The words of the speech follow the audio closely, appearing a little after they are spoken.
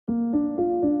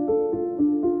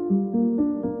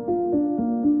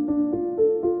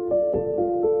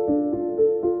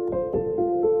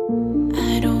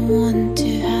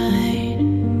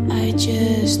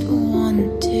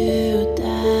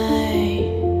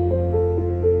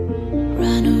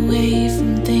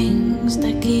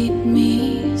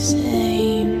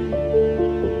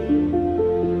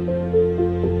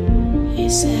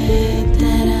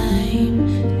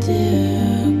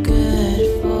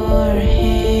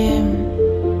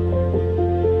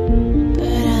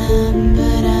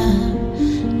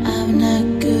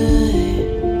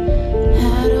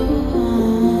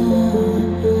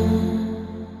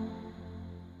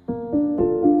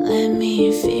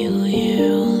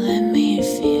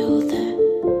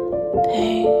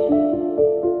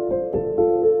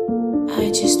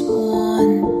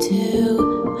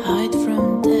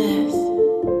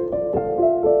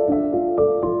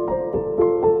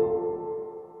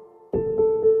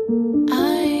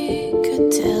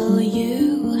tell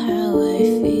you how I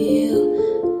feel,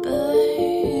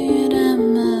 but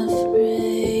I'm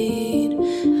afraid.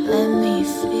 Let me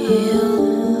feel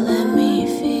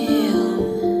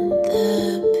the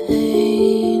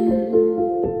pain.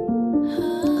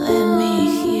 Let me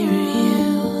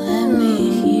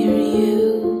hear you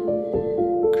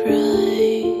cry.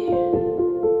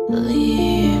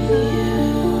 Leave you.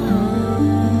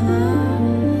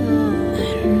 I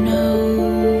don't know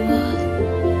what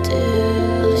to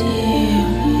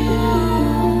leave you.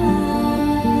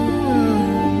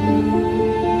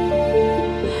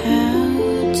 How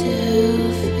to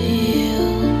feel.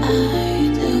 I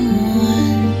don't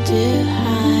want to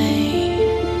hide.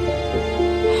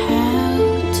 How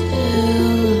to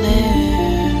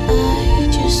live. I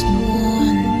just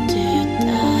want to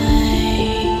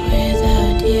die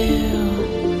without you.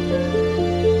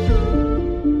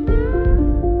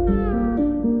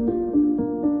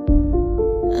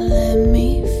 Let me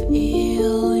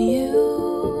feel you.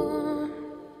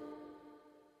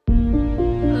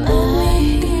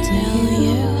 I can tell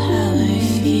you how I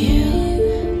feel,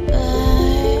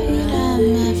 but I'm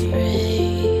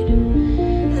afraid.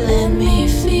 Let me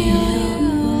feel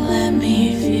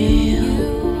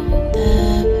the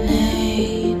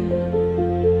pain.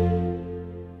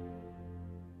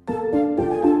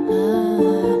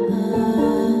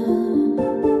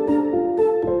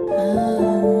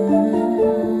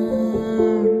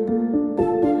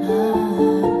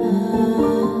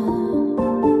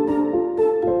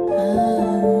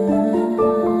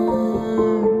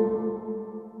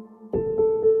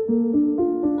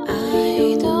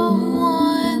 I don't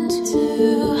want to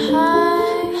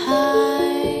hide.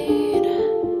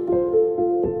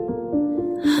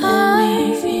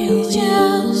 I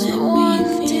just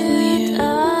want to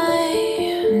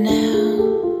die now.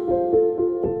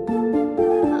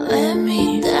 Let me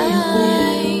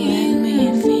die. Let me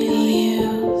feel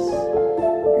you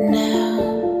now.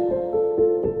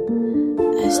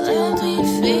 I still don't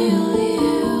feel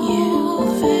you. You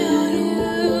feel you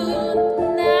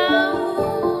now.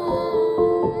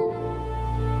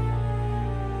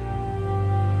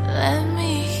 Let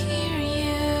me hear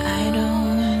you. I don't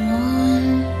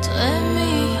want. Let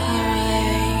me hear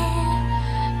you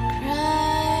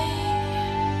cry.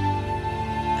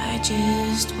 I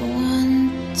just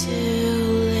want to